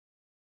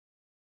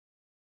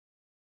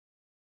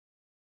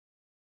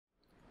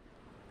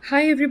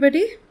Hi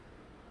everybody,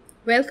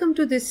 welcome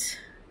to this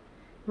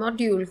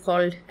module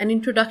called An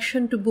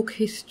Introduction to Book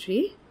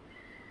History,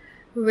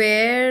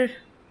 where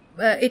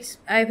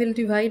I will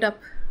divide up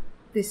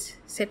this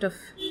set of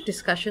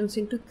discussions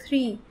into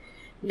 3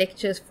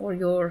 lectures for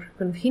your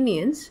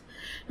convenience.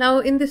 Now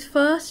in this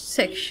first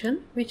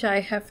section, which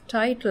I have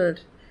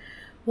titled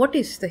What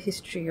is the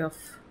History of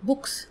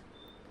Books?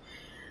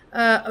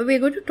 We're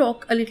going to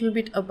talk a little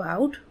bit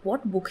about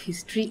what book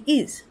history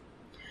is.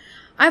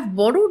 I've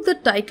borrowed the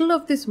title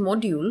of this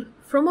module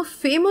from a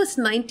famous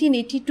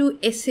 1982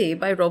 essay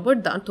by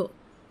Robert Danto,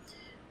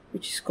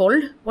 which is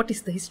called What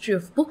is the History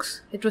of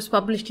Books? It was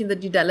published in the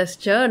Dallas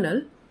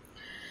Journal.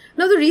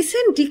 Now, the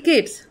recent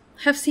decades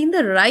have seen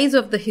the rise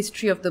of the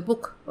history of the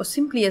book, or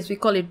simply as we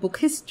call it, book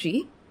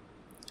history,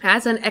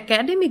 as an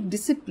academic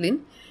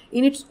discipline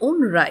in its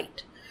own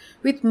right,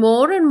 with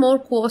more and more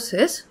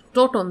courses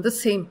taught on the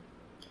same.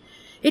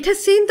 It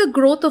has seen the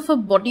growth of a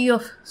body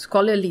of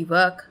scholarly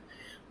work,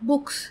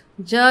 books,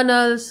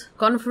 journals,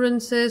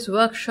 conferences,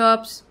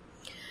 workshops,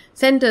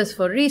 centers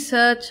for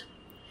research.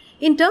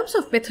 In terms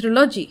of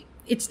methodology,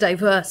 it's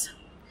diverse,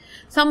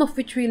 some of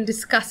which we'll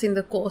discuss in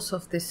the course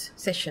of this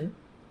session.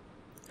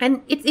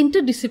 And it's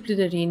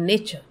interdisciplinary in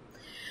nature,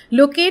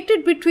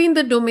 located between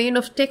the domain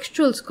of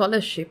textual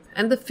scholarship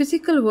and the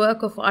physical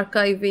work of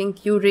archiving,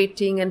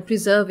 curating, and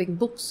preserving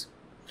books.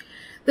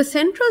 The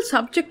central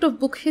subject of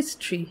book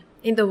history,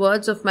 in the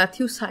words of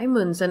Matthew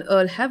Simons and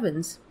Earl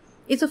Havens,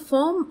 is a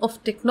form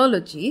of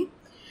technology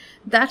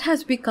that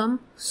has become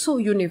so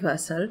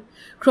universal,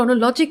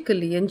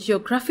 chronologically and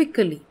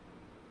geographically,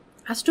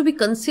 as to be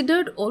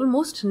considered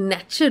almost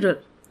natural.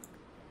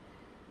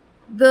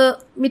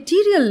 The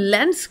material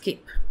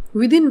landscape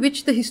within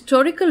which the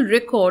historical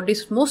record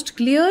is most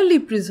clearly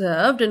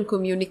preserved and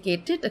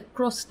communicated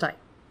across time.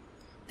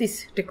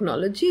 This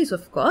technology is,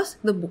 of course,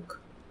 the book.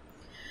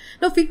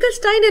 Now,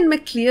 Finkelstein and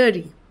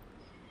McCleary,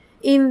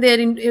 in their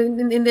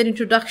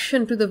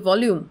introduction to the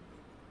volume,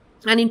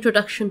 An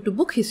Introduction to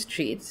Book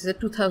History, it's a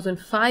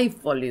 2005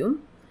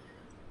 volume,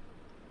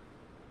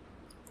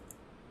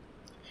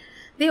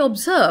 they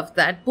observe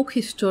that book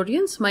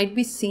historians might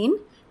be seen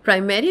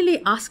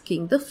primarily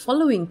asking the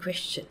following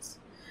questions.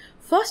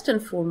 First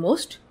and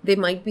foremost, they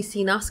might be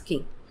seen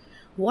asking,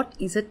 what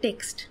is a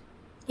text?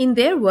 In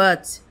their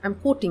words, I'm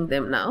quoting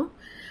them now,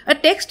 a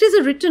text is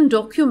a written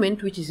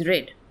document which is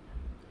read.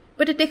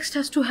 But a text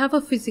has to have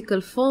a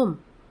physical form.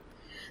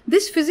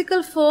 This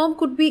physical form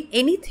could be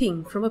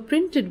anything from a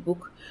printed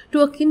book to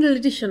a Kindle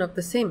edition of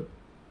the same.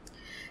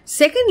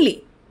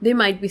 Secondly, they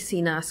might be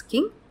seen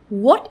asking,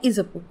 what is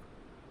a book?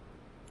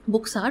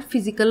 Books are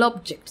physical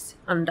objects,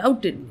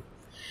 undoubtedly.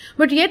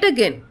 But yet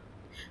again,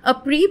 a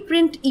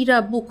pre-print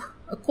era book,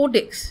 a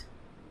codex,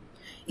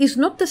 is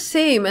not the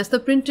same as the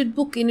printed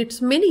book in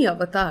its many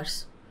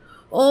avatars.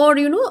 Or,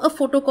 a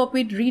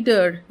photocopied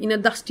reader in a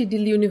dusty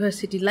Delhi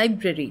University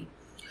library,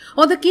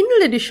 or the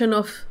Kindle edition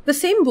of the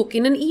same book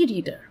in an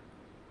e-reader.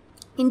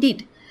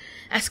 Indeed,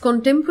 as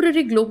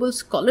contemporary global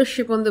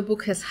scholarship on the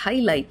book has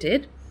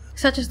highlighted,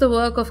 such as the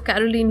work of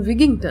Caroline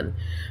Wigington,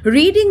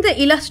 reading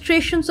the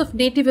illustrations of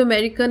Native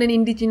American and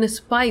indigenous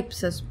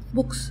pipes as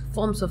books,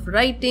 forms of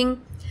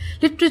writing,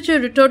 literature,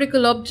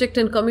 rhetorical object,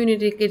 and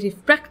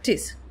communicative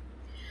practice,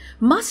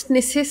 must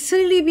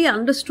necessarily be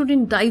understood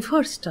in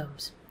diverse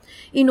terms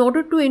in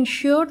order to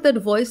ensure that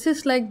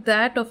voices like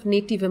that of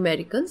Native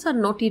Americans are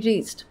not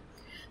erased.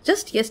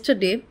 Just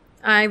yesterday,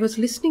 I was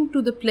listening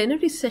to the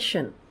plenary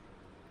session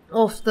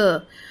of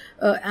the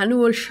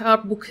annual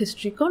Sharp Book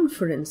History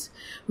Conference,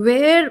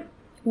 where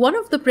one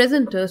of the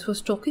presenters was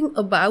talking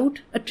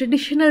about a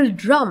traditional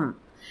drum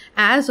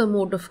as a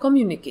mode of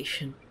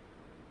communication.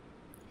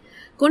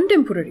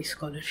 Contemporary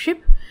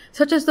scholarship,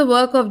 such as the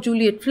work of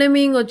Juliet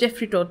Fleming or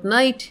Geoffrey Todd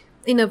Knight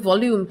in a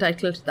volume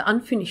titled The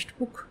Unfinished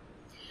Book,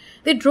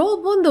 they draw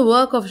upon the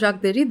work of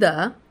Jacques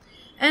Derrida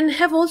and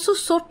have also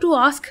sought to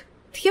ask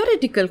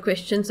theoretical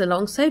questions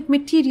alongside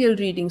material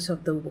readings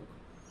of the book.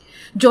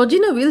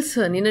 Georgina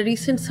Wilson, in a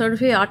recent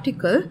survey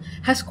article,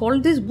 has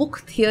called this book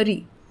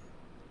theory.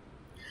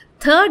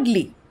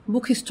 Thirdly,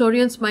 book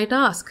historians might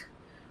ask,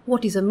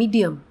 what is a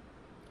medium?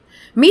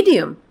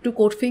 Medium, to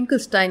quote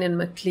Finkelstein and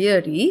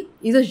McCleary,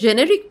 is a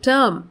generic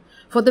term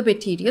for the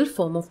material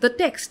form of the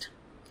text.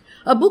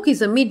 A book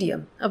is a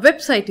medium, a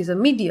website is a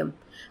medium,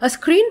 a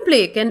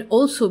screenplay can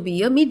also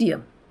be a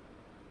medium.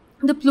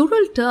 The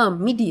plural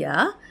term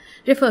media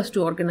refers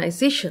to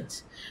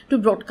organizations, to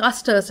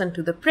broadcasters and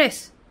to the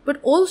press, but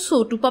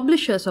also to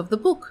publishers of the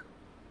book.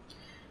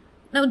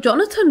 Now,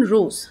 Jonathan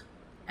Rose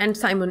and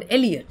Simon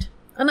Elliott,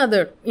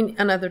 another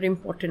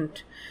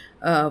important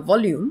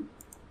volume,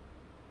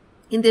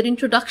 in their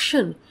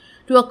introduction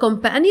to a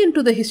companion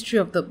to the history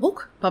of the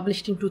book,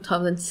 published in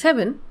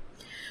 2007,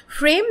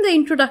 frame the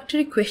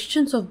introductory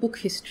questions of book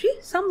history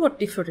somewhat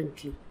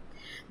differently.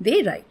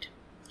 They write,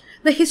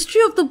 the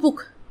history of the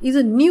book is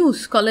a new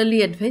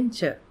scholarly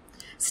adventure,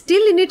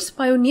 still in its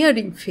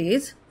pioneering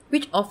phase,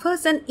 which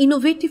offers an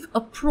innovative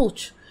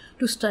approach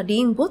to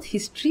studying both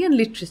history and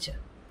literature.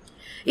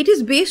 It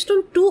is based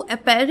on 2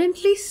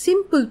 apparently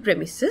simple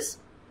premises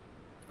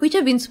which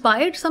have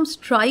inspired some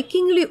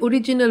strikingly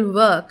original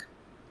work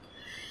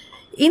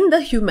in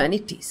the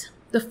humanities.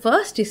 The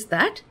first is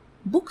that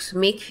books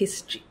make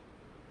history.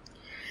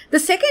 The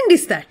second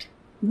is that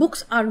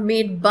books are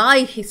made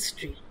by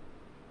history.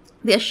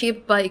 They are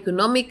shaped by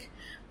economic,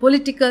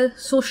 political,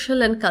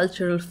 social, and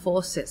cultural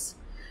forces.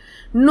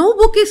 No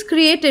book is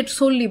created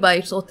solely by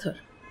its author.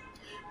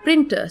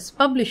 Printers,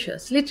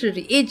 publishers,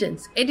 literary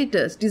agents,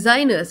 editors,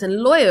 designers,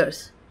 and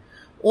lawyers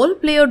all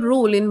play a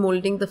role in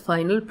molding the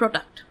final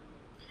product.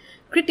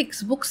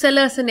 Critics,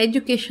 booksellers, and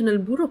educational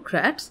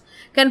bureaucrats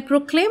can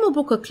proclaim a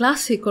book a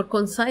classic or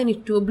consign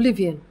it to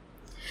oblivion.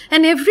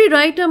 And every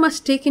writer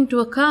must take into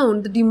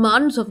account the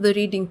demands of the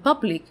reading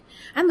public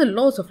and the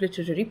laws of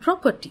literary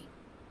property.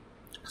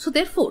 So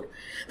therefore,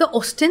 the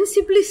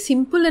ostensibly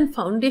simple and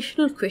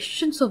foundational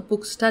questions of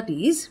book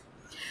studies,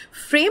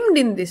 framed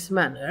in this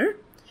manner,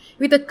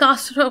 with a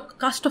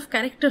cast of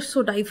characters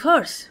so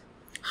diverse,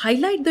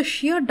 highlight the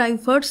sheer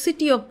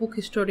diversity of book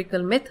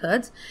historical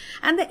methods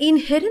and the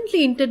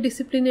inherently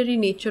interdisciplinary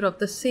nature of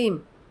the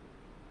same.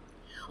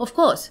 Of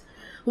course,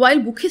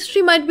 while book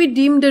history might be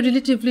deemed a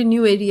relatively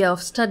new area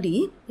of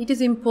study, it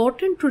is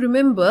important to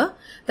remember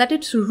that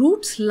its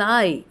roots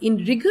lie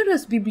in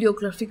rigorous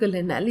bibliographical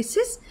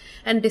analysis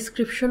and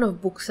description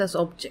of books as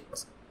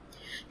objects.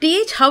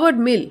 T.H. Howard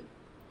Mill,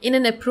 in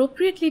an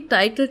appropriately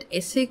titled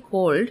essay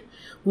called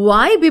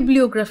Why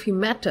Bibliography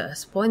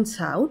Matters, points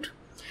out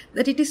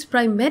that it is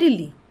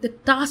primarily the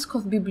task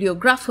of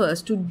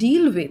bibliographers to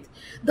deal with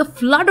the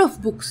flood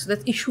of books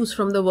that issues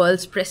from the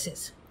world's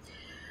presses.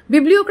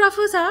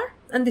 Bibliographers are,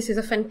 and this is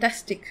a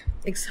fantastic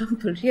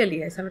example,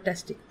 really, it's a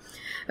fantastic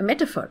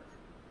metaphor,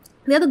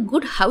 they are the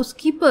good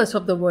housekeepers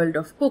of the world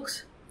of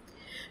books.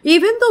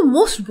 Even though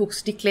most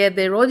books declare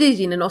their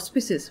origin and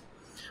auspices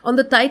on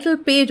the title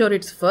page or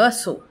its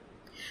verso,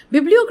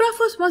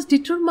 bibliographers must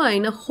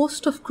determine a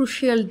host of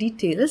crucial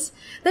details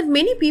that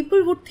many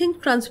people would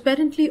think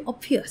transparently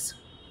obvious.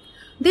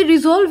 They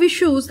resolve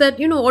issues that,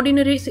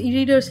 ordinary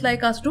readers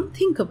like us don't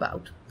think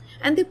about,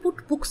 and they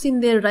put books in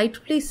their right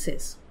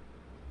places.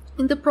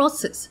 In the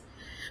process,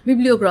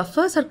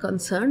 bibliographers are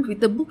concerned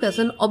with the book as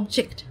an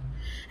object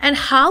and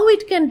how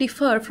it can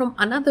differ from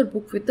another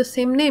book with the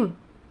same name.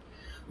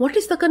 What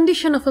is the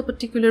condition of a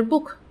particular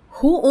book?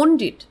 Who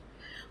owned it?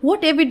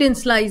 What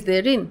evidence lies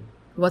therein?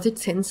 Was it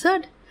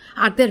censored?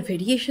 Are there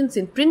variations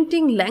in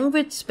printing,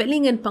 language,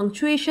 spelling, and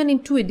punctuation in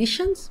 2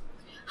 editions?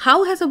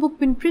 How has a book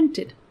been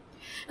printed?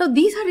 Now,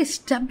 these are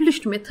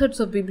established methods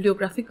of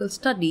bibliographical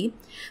study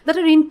that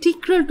are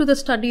integral to the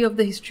study of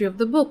the history of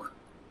the book.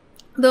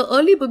 The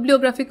early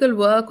bibliographical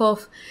work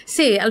of,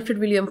 say, Alfred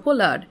William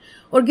Pollard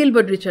or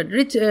Gilbert Richard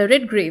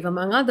Redgrave,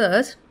 among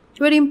others,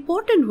 were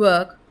important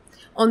work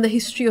on the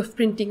history of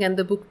printing and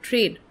the book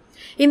trade.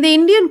 In the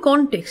Indian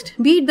context,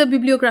 be it the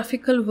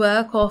bibliographical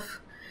work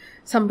of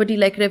somebody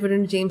like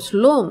Reverend James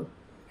Long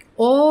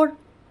or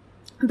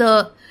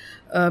the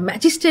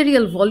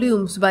magisterial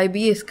volumes by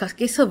B.S.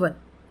 Kesavan,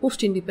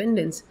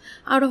 post-independence,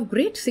 are of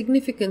great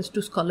significance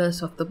to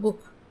scholars of the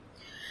book.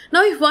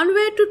 Now, if one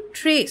were to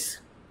trace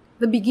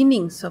the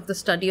beginnings of the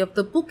study of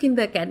the book in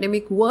the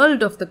academic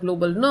world of the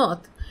global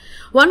north,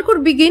 one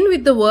could begin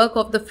with the work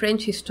of the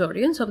French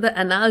historians of the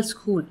Annales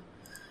school.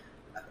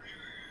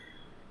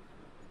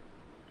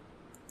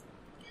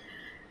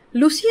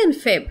 Lucien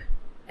Febvre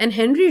and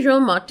Henry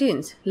Jean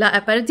Martin's La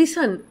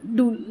Apparition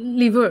du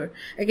Livre,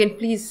 again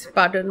please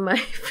pardon my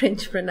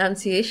French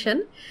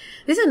pronunciation,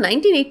 this is a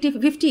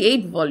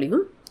 1958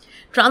 volume,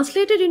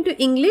 translated into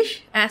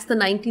English as the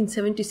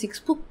 1976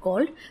 book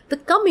called The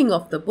Coming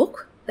of the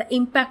Book, The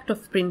Impact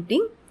of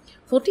Printing,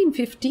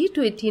 1450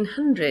 to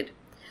 1800,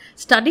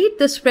 studied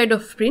the spread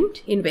of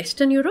print in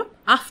Western Europe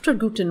after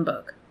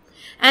Gutenberg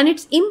and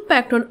its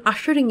impact on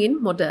ushering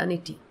in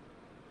modernity.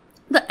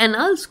 The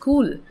Annales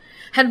school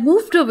had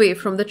moved away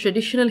from the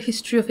traditional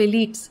history of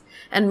elites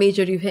and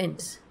major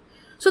events.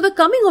 So the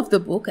coming of the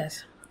book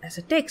as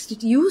a text,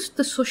 it used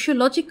the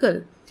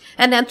sociological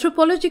and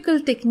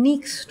anthropological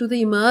techniques to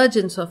the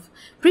emergence of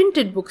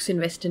printed books in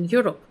Western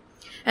Europe,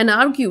 and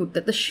argued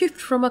that the shift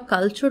from a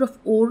culture of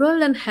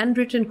oral and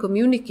handwritten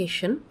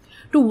communication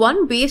to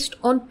one based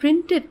on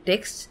printed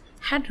texts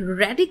had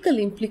radical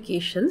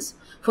implications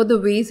for the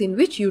ways in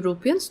which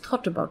Europeans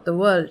thought about the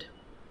world.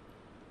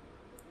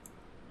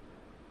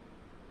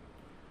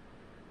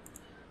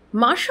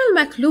 Marshall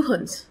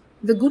McLuhan's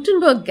The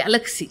Gutenberg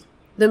Galaxy,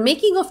 The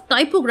Making of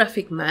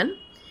Typographic Man,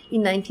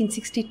 in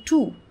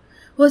 1962,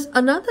 was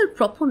another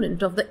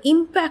proponent of the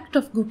impact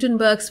of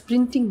Gutenberg's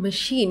printing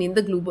machine in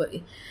the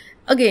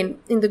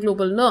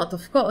global north,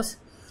 of course.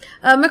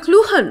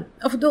 McLuhan,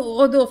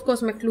 although of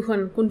course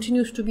McLuhan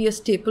continues to be a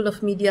staple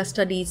of media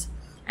studies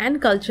and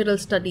cultural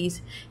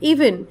studies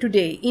even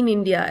today in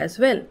India as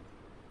well.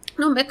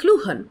 Now,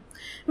 McLuhan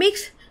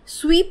makes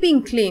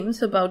sweeping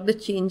claims about the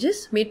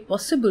changes made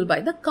possible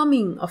by the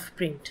coming of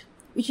print,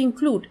 which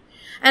include,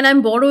 and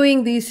I'm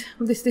borrowing this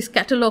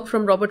catalogue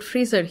from Robert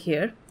Fraser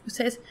here, who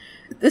says,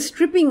 the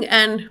stripping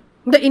and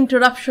the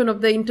interruption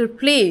of the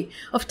interplay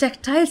of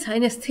tactile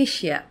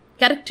synesthesia,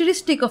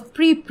 characteristic of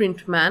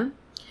pre-print man,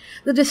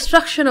 the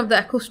destruction of the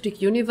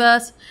acoustic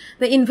universe,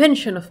 the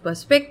invention of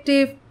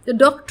perspective, the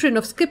doctrine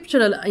of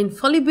scriptural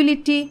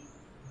infallibility,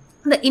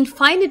 the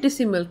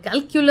infinitesimal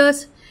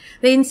calculus,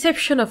 the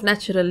inception of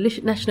national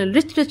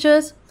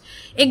literatures,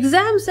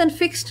 exams and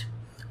fixed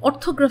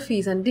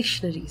orthographies and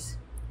dictionaries.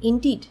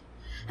 Indeed,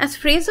 as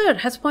Fraser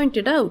has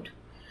pointed out,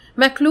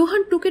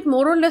 McLuhan took it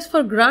more or less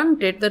for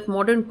granted that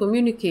modern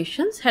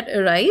communications had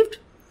arrived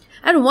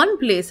at one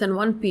place and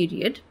one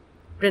period,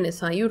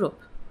 Renaissance Europe.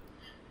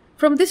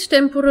 From this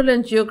temporal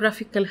and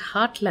geographical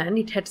heartland,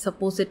 it had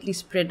supposedly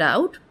spread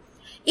out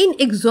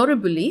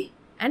inexorably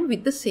and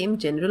with the same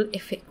general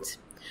effects.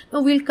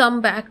 Now, we'll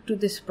come back to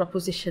this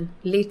proposition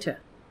later.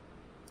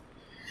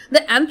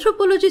 The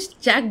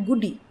anthropologist Jack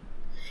Goody,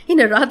 in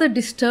a rather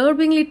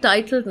disturbingly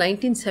titled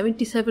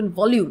 1977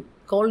 volume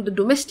called The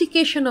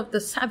Domestication of the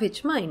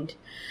Savage Mind,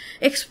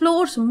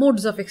 explores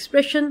modes of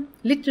expression,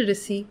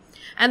 literacy,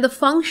 and the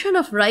function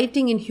of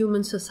writing in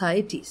human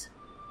societies.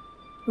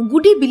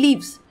 Goody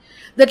believes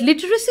that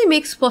literacy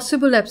makes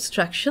possible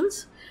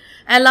abstractions,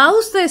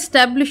 allows the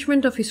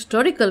establishment of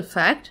historical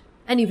fact,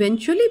 and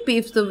eventually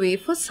paves the way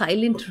for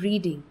silent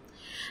reading.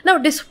 Now,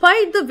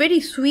 despite the very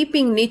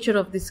sweeping nature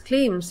of these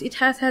claims, it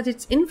has had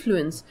its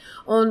influence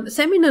on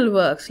seminal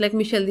works like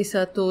Michel de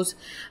Certeau's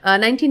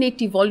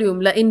 1980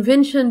 volume La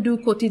Invention du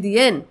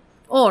Quotidien,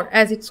 or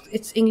as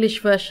its English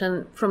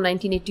version from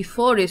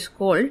 1984 is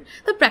called,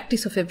 The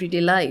Practice of Everyday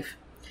Life.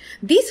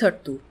 De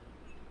Certeau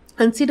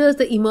considers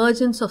the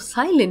emergence of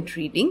silent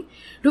reading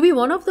to be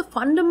one of the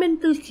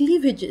fundamental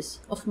cleavages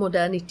of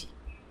modernity.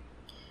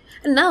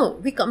 And now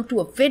we come to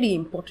a very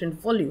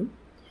important volume,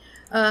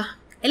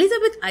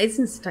 Elizabeth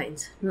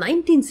Eisenstein's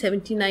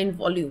 1979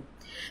 volume,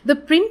 The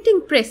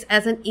Printing Press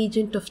as an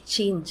Agent of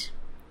Change,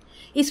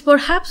 is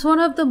perhaps one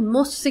of the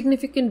most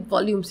significant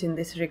volumes in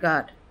this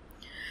regard.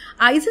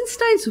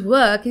 Eisenstein's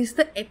work is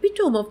the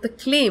epitome of the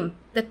claim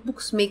that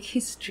books make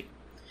history,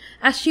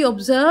 as she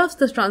observes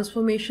the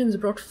transformations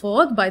brought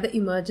forth by the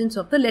emergence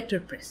of the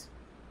letterpress.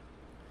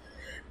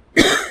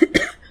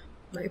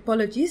 My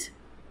apologies.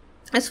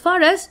 As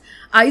far as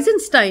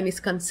Eisenstein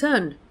is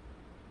concerned,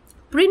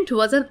 print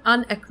was an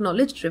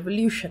unacknowledged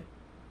revolution.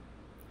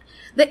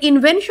 The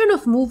invention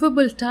of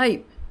movable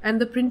type and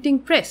the printing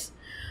press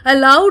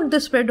allowed the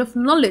spread of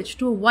knowledge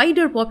to a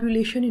wider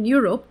population in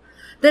Europe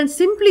than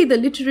simply the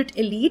literate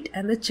elite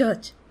and the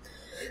church.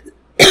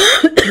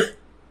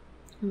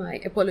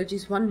 My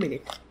apologies, 1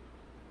 minute.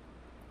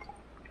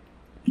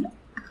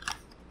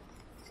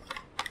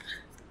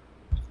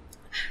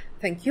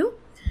 Thank you.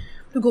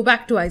 To go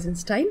back to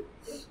Eisenstein,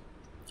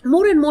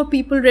 more and more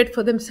people read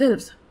for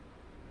themselves.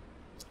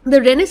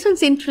 The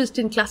Renaissance interest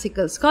in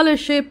classical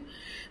scholarship,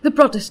 the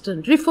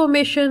Protestant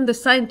Reformation, the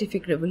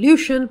scientific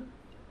revolution,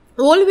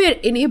 all were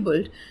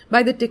enabled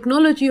by the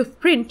technology of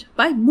print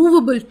by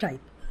movable type.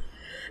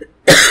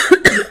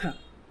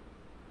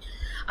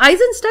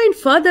 Eisenstein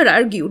further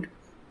argued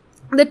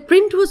that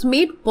print was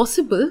made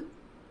possible,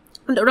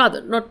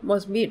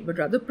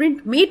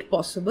 print made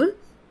possible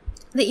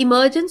the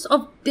emergence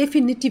of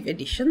definitive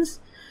editions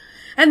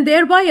and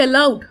thereby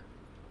allowed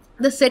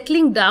the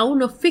settling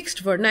down of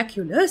fixed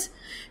vernaculars,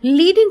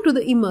 leading to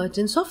the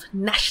emergence of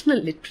national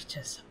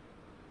literatures.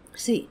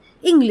 See,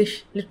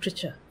 English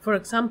literature, for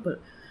example.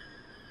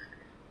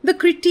 The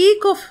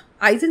critique of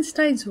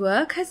Eisenstein's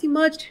work has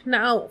emerged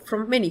now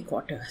from many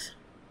quarters.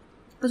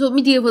 So,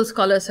 medieval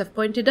scholars have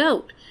pointed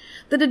out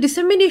that the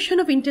dissemination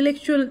of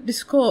intellectual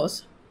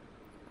discourse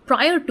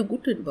prior to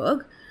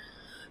Gutenberg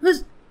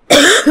was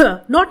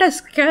not as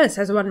scarce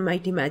as one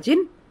might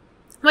imagine,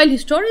 while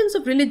historians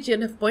of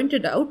religion have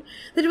pointed out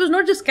that it was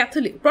not just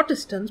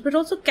Protestants, but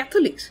also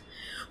Catholics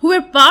who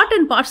were part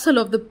and parcel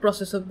of the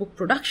process of book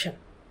production.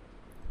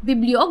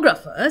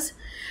 Bibliographers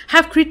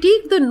have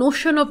critiqued the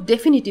notion of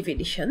definitive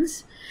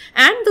editions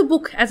and the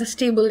book as a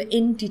stable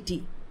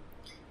entity,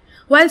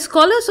 while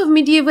scholars of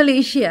medieval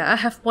Asia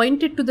have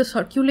pointed to the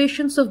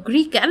circulations of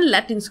Greek and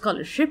Latin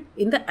scholarship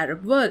in the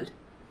Arab world.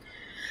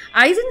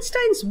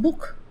 Eisenstein's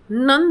book,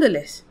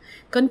 nonetheless,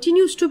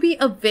 continues to be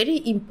a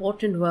very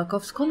important work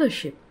of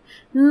scholarship,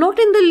 not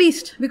in the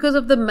least because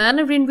of the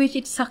manner in which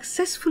it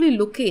successfully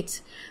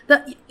locates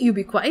the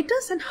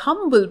ubiquitous and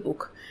humble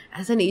book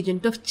as an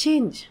agent of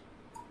change.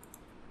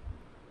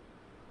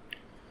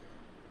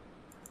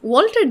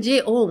 Walter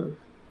J. Ong,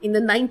 in the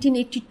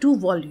 1982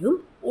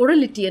 volume,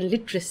 Orality and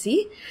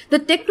Literacy, The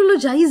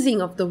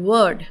Technologizing of the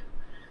Word,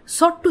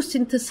 sought to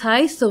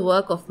synthesize the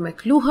work of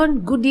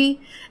McLuhan,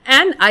 Goody,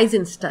 and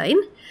Eisenstein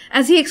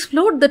as he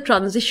explored the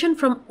transition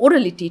from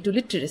orality to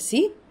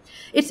literacy,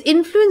 its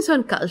influence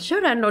on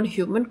culture and on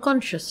human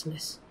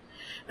consciousness.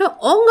 Now,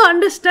 Ong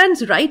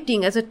understands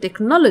writing as a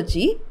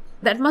technology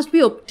that must be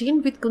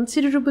obtained with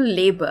considerable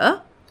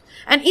labor,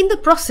 and in the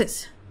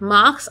process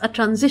marks a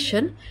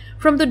transition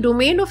from the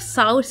domain of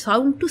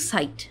sound to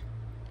sight.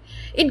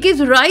 It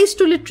gives rise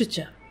to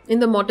literature in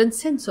the modern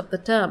sense of the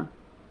term,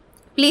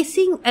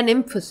 placing an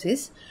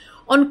emphasis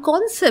on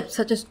concepts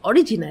such as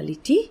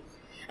originality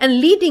and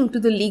leading to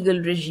the legal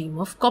regime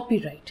of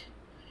copyright.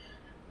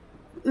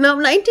 Now,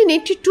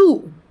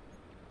 1982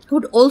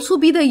 would also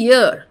be the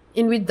year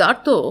in which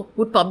Darto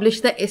would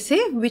publish the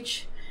essay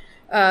which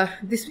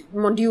this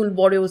module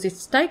borrows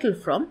its title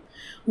from,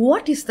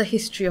 What is the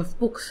History of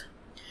Books?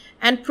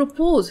 And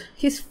propose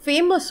his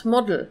famous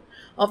model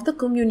of the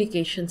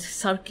communications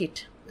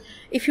circuit.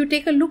 If you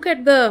take a look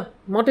at the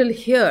model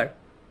here,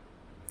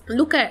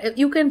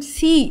 you can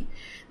see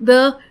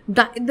the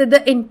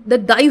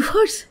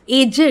diverse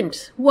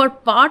agents who are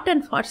part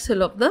and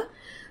parcel of the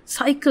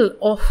cycle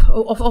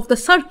of the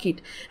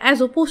circuit, as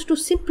opposed to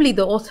simply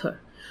the author.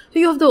 So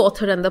you have the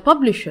author and the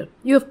publisher.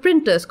 You have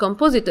printers,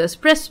 compositors,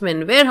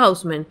 pressmen,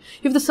 warehousemen.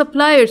 You have the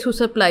suppliers who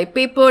supply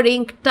paper,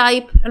 ink,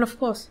 type, and of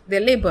course their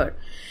labor.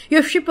 You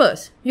have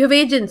shippers. You have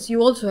agents.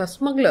 You also have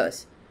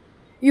smugglers.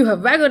 You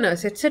have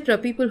wagoners, etc.,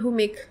 people who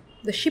make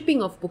the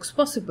shipping of books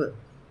possible.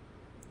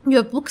 You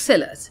have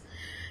booksellers,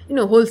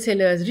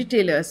 wholesalers,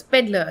 retailers,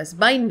 peddlers,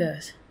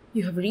 binders.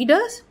 You have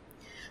readers.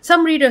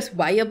 Some readers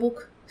buy a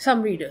book.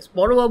 Some readers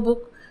borrow a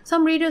book.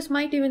 Some readers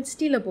might even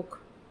steal a book.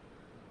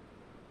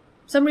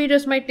 Some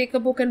readers might take a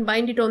book and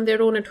bind it on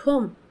their own at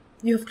home.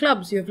 You have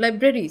clubs, you have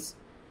libraries.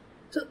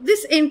 So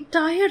this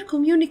entire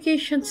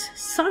communications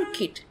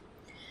circuit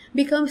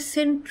becomes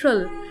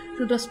central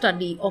to the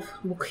study of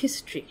book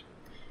history.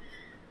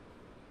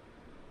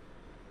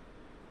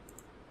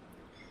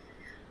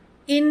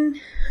 In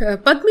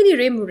Padmini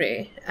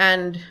Remure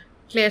and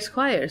Claire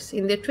Squires,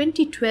 in their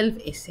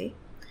 2012 essay,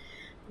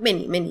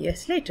 many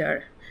years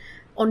later,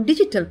 on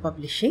digital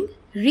publishing,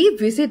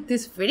 revisit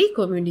this very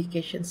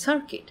communication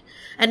circuit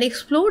and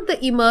explore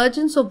the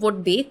emergence of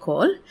what they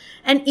call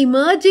an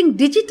emerging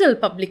digital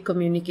public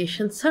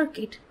communication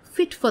circuit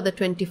fit for the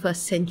 21st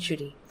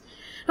century.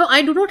 Now,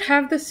 I do not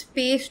have the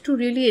space to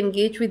really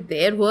engage with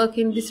their work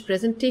in this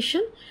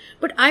presentation,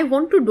 but I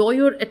want to draw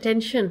your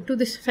attention to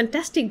this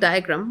fantastic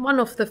diagram, one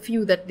of the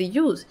few that they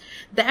use,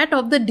 that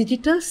of the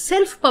digital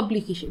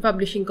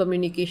self-publishing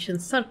communication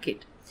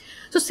circuit.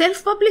 So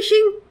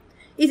self-publishing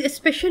is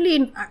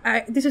especially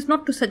this is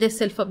not to suggest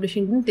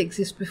self-publishing didn't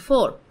exist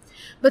before,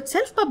 but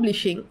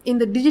self-publishing in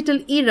the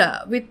digital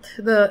era with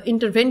the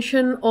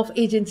intervention of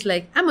agents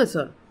like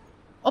Amazon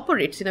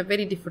operates in a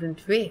very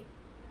different way.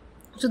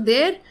 So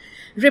their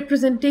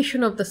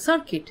representation of the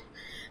circuit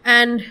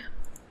and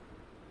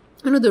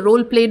the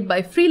role played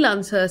by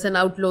freelancers and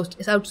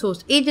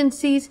outsourced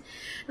agencies,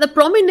 the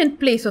prominent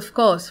place, of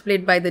course,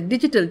 played by the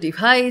digital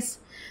device,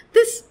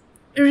 this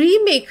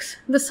remakes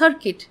the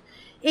circuit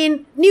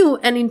in new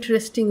and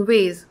interesting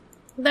ways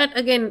that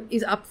again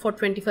is up for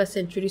 21st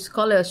century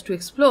scholars to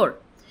explore.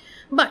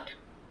 But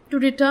to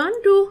return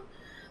to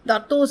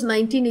Darto's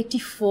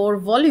 1984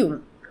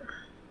 volume,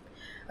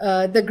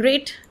 The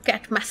Great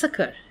Cat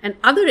Massacre and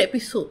Other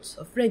Episodes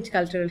of French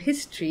Cultural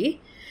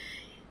History,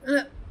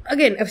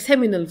 again a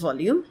seminal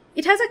volume,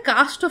 it has a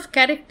cast of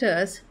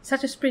characters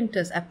such as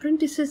printers'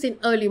 apprentices in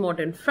early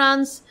modern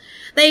France,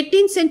 the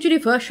 18th century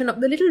version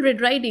of the Little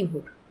Red Riding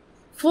Hood,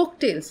 folk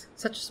tales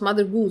such as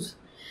Mother Goose,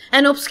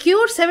 an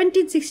obscure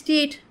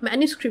 1768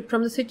 manuscript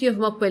from the city of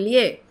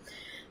Montpellier,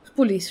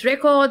 police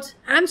records,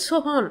 and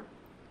so on.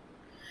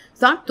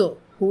 Darto,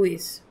 who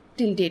is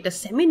till date a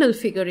seminal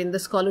figure in the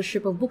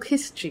scholarship of book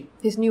history,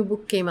 his new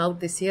book came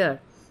out this year.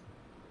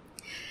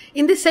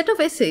 In this set of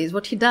essays,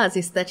 what he does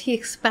is that he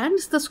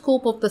expands the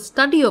scope of the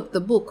study of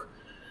the book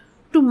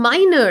to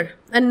minor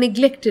and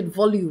neglected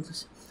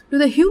volumes, to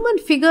the human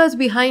figures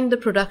behind the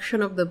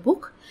production of the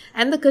book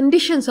and the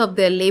conditions of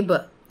their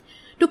labor,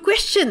 to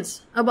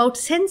questions about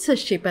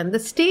censorship and the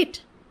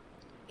state.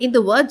 In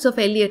the words of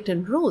Eliot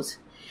and Rose,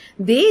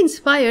 they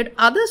inspired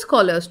other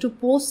scholars to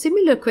pose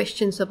similar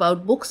questions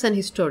about books and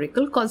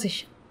historical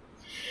causation.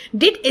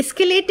 Did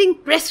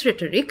escalating press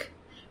rhetoric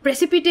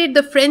precipitate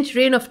the French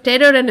reign of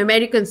terror and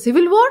American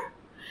Civil War?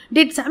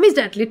 Did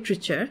samizdat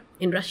literature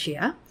in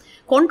Russia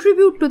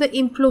contribute to the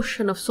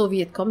implosion of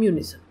Soviet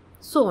communism?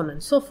 So on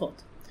and so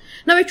forth.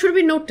 Now, it should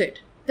be noted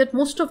that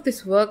most of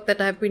this work that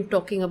I have been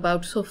talking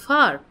about so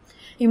far,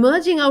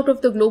 emerging out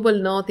of the global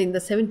north in the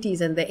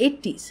 70s and the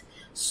 80s,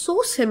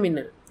 so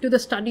seminal to the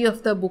study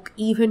of the book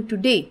even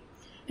today,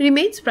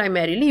 remains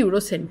primarily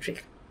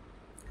Eurocentric,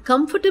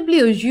 comfortably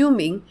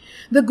assuming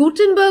the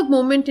Gutenberg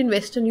moment in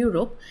Western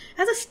Europe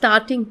as a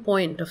starting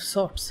point of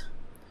sorts.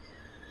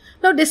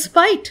 Now,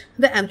 despite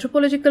the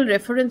anthropological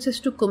references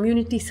to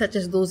communities such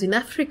as those in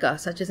Africa,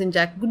 such as in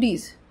Jack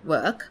Goody's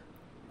work,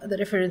 the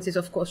reference is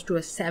of course to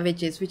as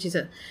savages, which is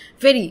a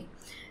very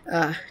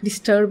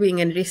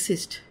disturbing and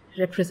racist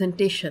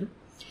representation.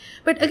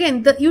 But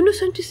again, the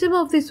Eurocentrism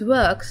of these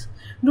works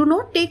do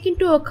not take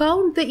into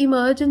account the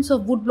emergence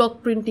of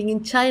woodblock printing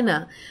in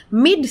China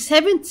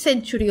mid-7th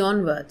century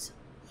onwards,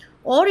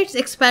 or its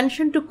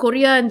expansion to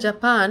Korea and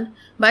Japan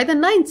by the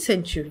 9th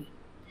century.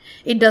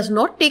 It does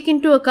not take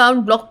into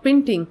account block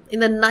printing in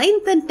the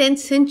 9th and 10th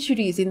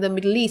centuries in the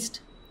Middle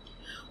East,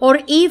 or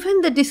even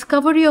the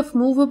discovery of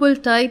movable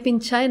type in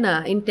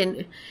China in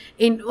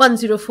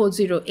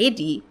 1040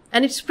 AD,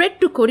 and it spread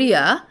to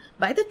Korea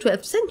by the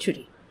 12th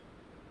century.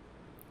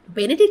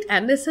 Benedict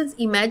Anderson's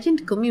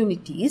Imagined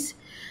Communities,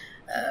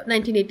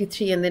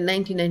 1983 and then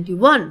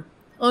 1991,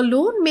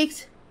 alone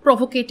makes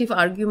provocative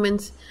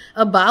arguments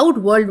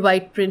about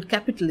worldwide print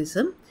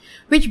capitalism,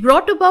 which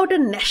brought about a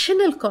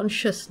national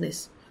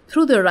consciousness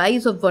through the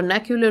rise of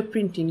vernacular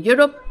print in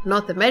Europe,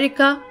 North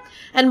America,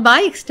 and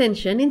by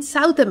extension in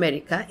South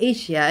America,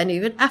 Asia, and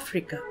even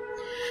Africa.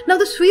 Now,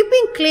 the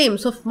sweeping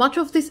claims of much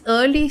of this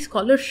early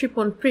scholarship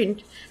on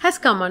print has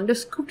come under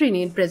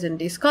scrutiny in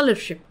present-day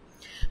scholarship,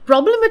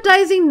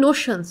 problematizing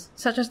notions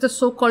such as the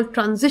so-called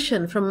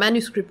transition from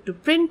manuscript to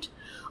print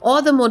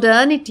or the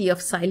modernity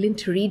of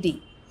silent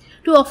reading.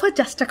 To offer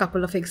just a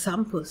couple of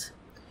examples,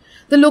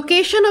 the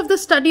location of the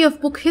study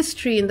of book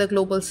history in the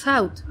global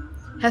South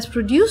has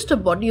produced a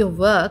body of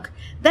work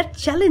that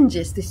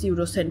challenges this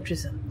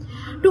Eurocentrism.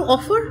 To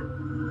offer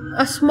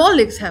a small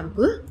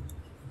example,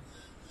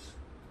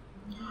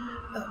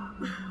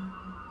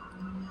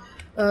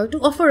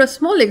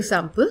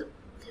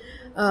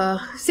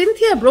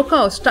 Cynthia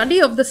Brokaw's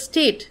study of the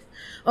state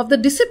of the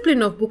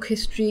discipline of book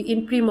history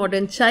in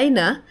pre-modern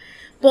China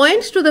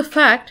points to the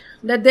fact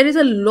that there is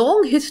a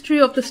long history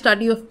of the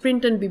study of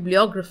print and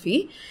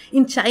bibliography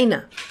in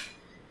China.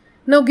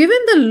 Now, given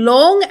the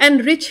long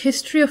and rich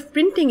history of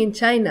printing in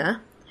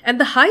China and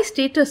the high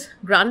status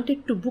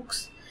granted to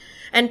books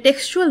and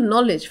textual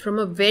knowledge from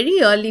a very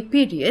early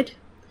period,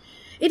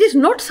 it is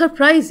not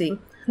surprising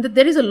that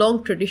there is a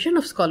long tradition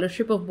of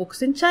scholarship of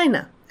books in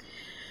China.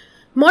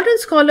 Modern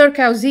scholar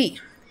Cao Zi,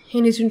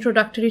 in his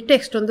introductory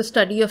text on the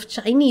study of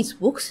Chinese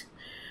books,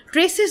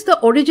 traces the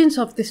origins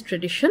of this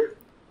tradition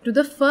to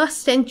the 1st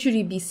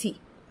century BC,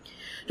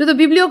 to the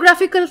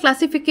bibliographical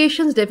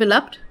classifications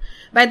developed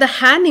by the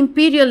Han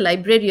imperial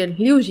librarian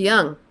Liu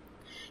Jiang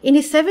in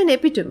his 7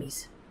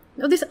 epitomes.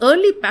 Now, this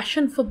early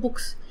passion for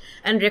books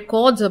and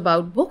records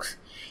about books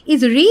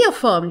is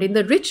reaffirmed in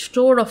the rich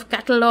store of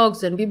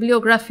catalogues and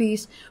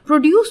bibliographies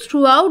produced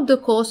throughout the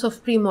course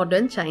of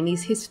pre-modern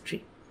Chinese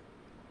history.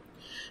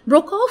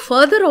 Brokaw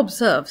further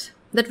observes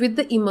that with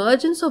the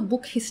emergence of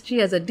book history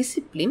as a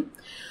discipline,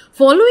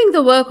 following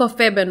the work of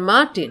Webb and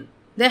Martin,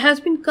 there has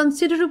been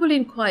considerable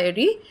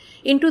inquiry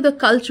into the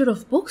culture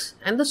of books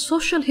and the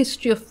social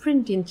history of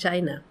print in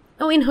China.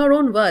 Now, in her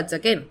own words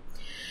again,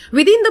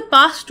 within the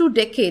past 2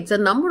 decades, a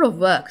number of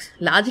works,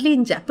 largely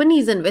in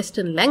Japanese and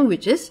Western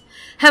languages,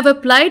 have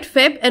applied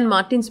Webb and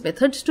Martin's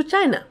methods to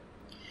China.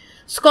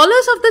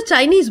 Scholars of the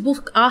Chinese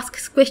book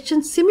ask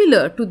questions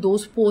similar to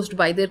those posed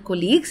by their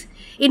colleagues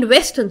in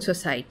Western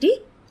society,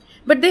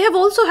 but they have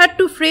also had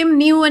to frame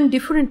new and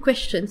different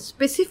questions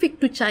specific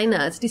to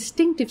China's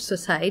distinctive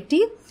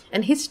society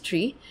and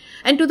history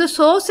and to the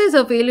sources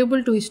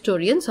available to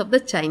historians of the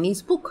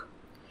Chinese book.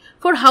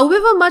 For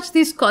however much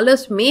these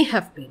scholars may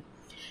have been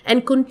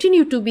and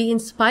continue to be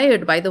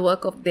inspired by the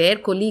work of their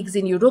colleagues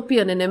in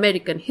European and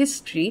American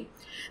history,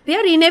 they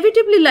are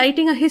inevitably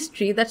lighting a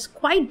history that's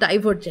quite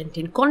divergent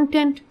in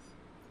content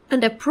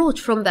and approach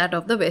from that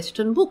of the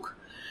Western book.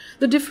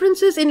 The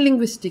differences in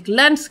linguistic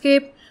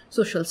landscape,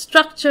 social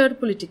structure,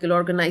 political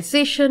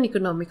organization,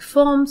 economic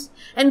forms,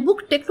 and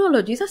book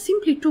technologies are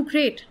simply too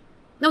great.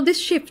 Now, this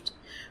shift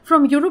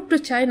from Europe to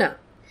China,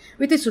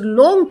 with its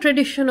long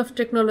tradition of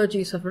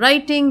technologies of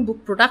writing,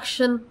 book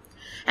production,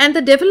 and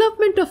the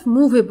development of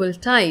movable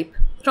type,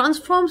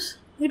 transforms,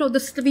 the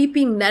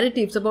sweeping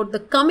narratives about the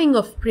coming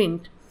of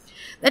print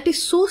that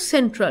is so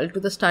central to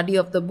the study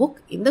of the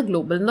book in the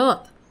global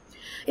North.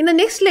 In the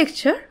next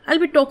lecture, I'll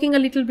be talking a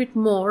little bit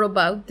more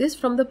about this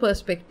from the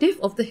perspective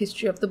of the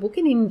history of the book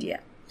in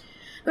India.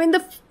 Now, in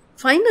the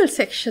final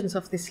sections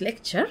of this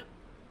lecture,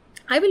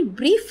 I will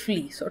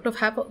briefly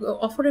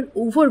offer an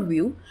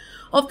overview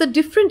of the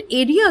different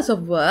areas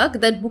of work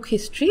that book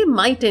history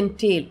might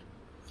entail.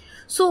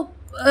 So,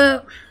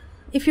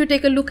 if you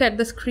take a look at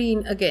the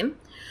screen again,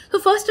 so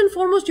first and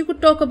foremost, you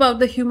could talk about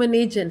the human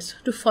agents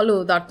to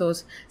follow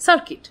Dartow's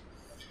circuit.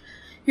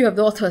 You have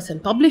the authors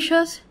and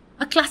publishers.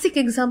 A classic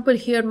example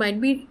here might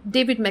be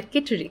David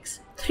McKitterick's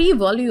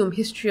 3-volume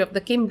History of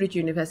the Cambridge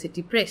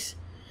University Press,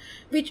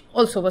 which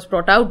also was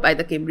brought out by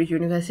the Cambridge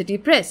University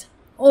Press,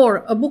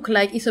 or a book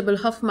like Isabel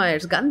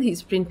Hofmeier's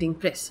Gandhi's Printing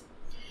Press.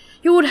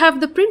 You would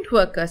have the print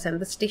workers and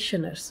the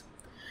stationers.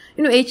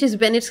 H.S.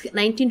 Bennett's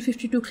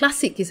 1952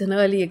 classic is an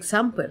early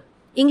example.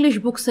 English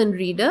Books and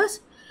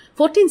Readers,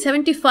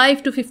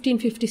 1475 to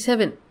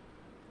 1557,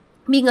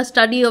 being a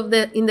study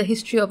in the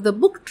history of the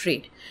book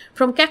trade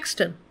from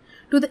Caxton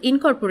to the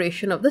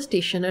incorporation of the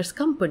Stationers'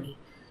 Company.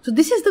 So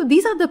these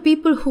are the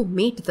people who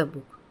made the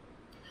book.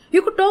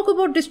 You could talk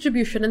about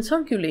distribution and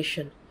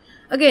circulation.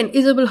 Again,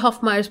 Isabel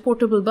Hofmeier's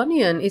Portable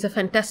Bunyan is a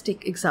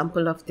fantastic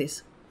example of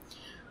this.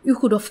 You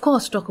could, of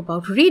course, talk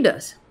about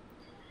readers.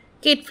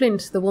 Kate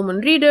Flint's The Woman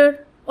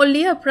Reader, or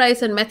Leah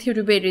Price and Matthew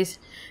Rubery's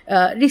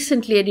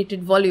recently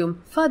edited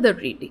volume, Further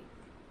Reading.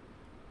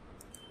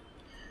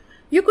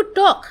 You could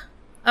talk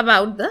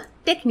about the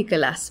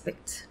technical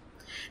aspects.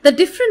 The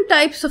different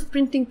types of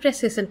printing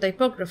presses and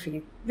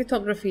typography,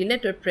 lithography,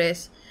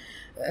 letterpress,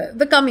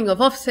 the coming of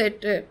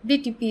offset,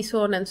 DTP,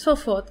 so on and so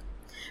forth.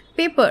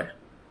 Paper.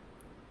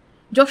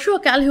 Joshua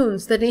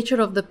Calhoun's The Nature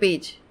of the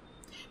Page.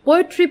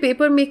 Poetry,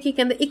 papermaking,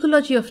 and the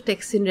ecology of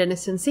text in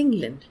Renaissance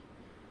England.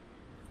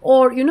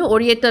 Or,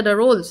 Orietta de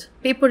Rolle's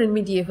Paper in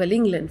Medieval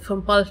England,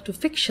 From Pulp to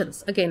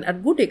Fictions, again, are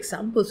good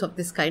examples of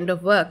this kind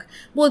of work.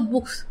 Both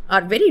books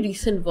are very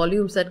recent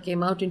volumes that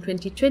came out in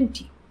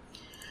 2020.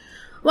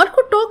 One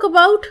could talk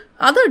about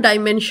other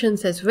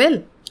dimensions as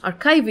well: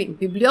 archiving,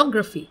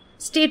 bibliography,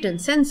 state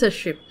and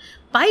censorship,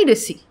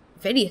 piracy,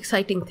 very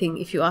exciting thing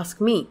if you ask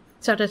me,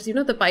 such as,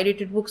 the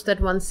pirated books that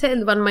one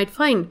might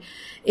find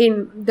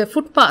in the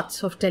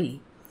footpaths of Delhi,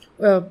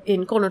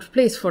 in Connaught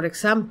Place, for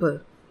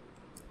example.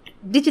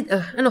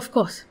 And of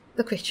course,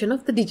 the question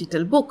of the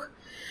digital book.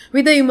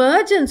 With the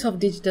emergence of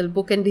digital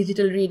book and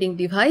digital reading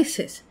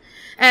devices,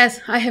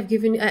 as I have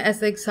given as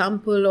the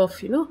example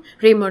of,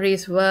 Ray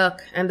Murray's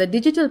work and the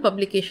digital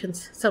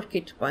publications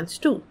circuit points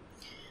too,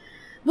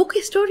 book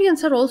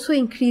historians are also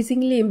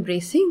increasingly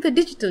embracing the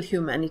digital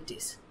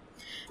humanities.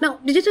 Now,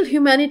 digital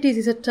humanities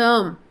is a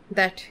term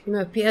that,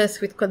 appears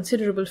with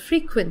considerable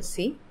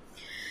frequency.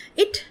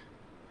 It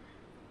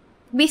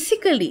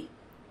basically,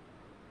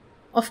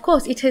 of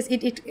course,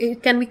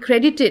 it can be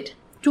credited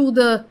to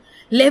the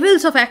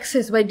levels of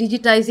access by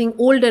digitizing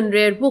old and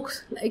rare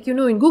books, like,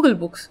 in Google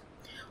Books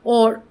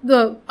or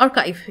the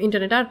archive,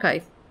 Internet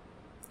Archive.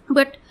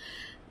 But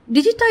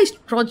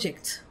digitized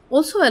projects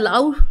also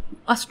allow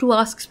us to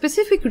ask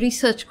specific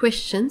research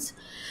questions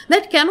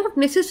that cannot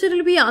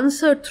necessarily be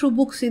answered through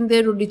books in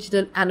their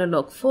digital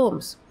analog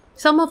forms.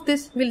 Some of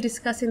this we'll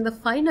discuss in the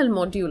final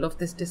module of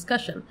this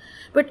discussion.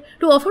 But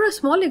to offer a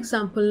small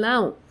example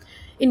now,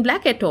 in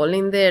Black et al.,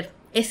 in their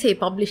essay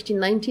published in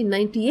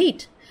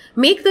 1998,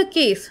 make the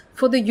case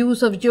for the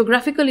use of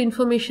Geographical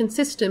Information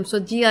Systems,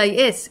 or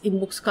GIS, in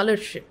book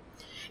scholarship.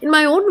 In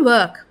my own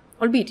work,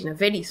 albeit in a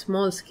very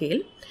small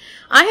scale,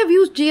 I have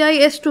used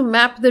GIS to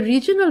map the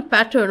regional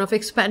pattern of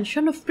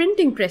expansion of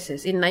printing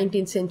presses in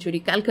 19th century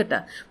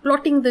Calcutta,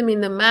 plotting them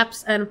in the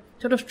maps and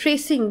sort of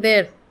tracing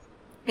their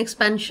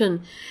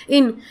expansion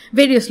in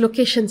various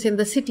locations in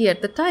the city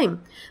at the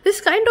time.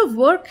 This kind of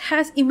work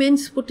has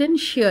immense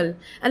potential,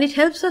 and it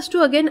helps us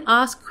to again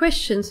ask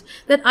questions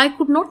that I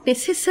could not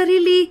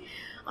necessarily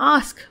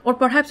ask, or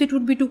perhaps it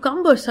would be too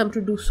cumbersome to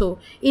do so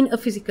in a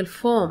physical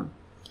form.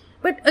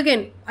 But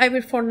again, I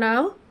will for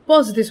now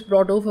pause this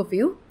broad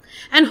overview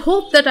and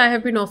hope that I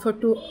have been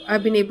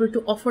able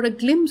to offer a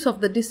glimpse of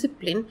the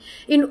discipline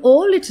in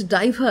all its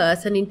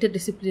diverse and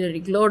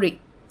interdisciplinary glory.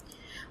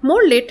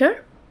 More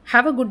later.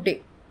 Have a good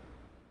day.